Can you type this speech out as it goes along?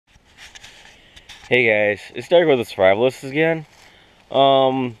Hey guys, it's Derek with the Survivalists again.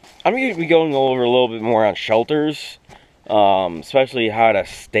 I'm going to be going over a little bit more on shelters, especially how to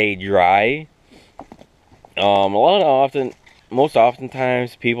stay dry. Most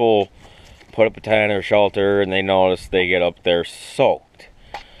oftentimes people put up a tent or shelter and they notice they get up there soaked.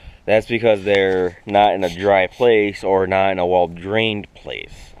 That's because they're not in a dry place or not in a well-drained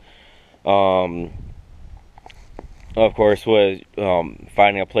place. Of course, with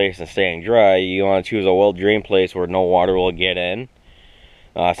finding a place and staying dry, you want to choose a well-drained place where no water will get in,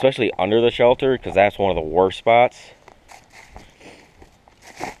 especially under the shelter, because that's one of the worst spots.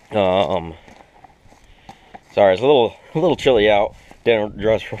 Sorry, it's a little chilly out. Didn't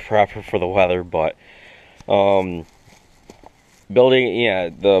dress proper for the weather, but building,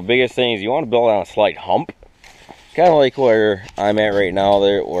 the biggest thing is you want to build on a slight hump, kind of like where I'm at right now.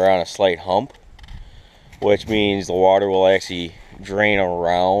 We're on a slight hump, which means the water will actually drain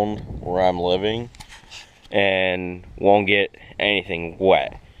around where I'm living and won't get anything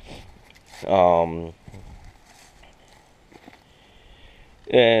wet. And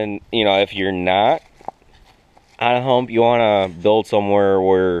if you're not on a hump, you want to build somewhere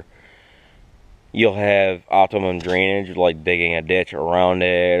where you'll have optimum drainage, like digging a ditch around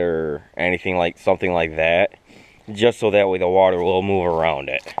it or something like that, just so that way the water will move around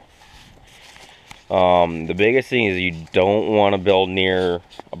it. The biggest thing is you don't want to build near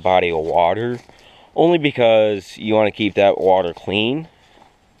a body of water, only because you want to keep that water clean.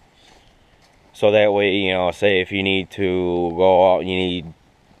 So that way, say if you need to go out, you need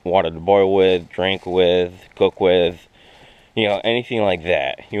water to boil with, drink with, cook with, anything like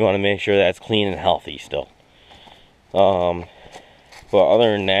that. You want to make sure that's clean and healthy still. But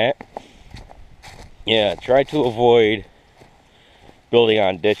other than that, try to avoid building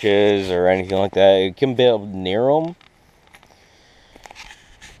on ditches or anything like that. You can build near them,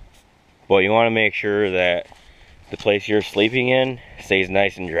 but you want to make sure that the place you're sleeping in stays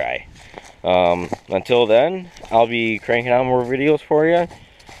nice and dry. Until then, I'll be cranking out more videos for you.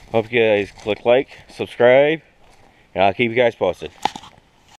 Hope you guys click like, subscribe, and I'll keep you guys posted.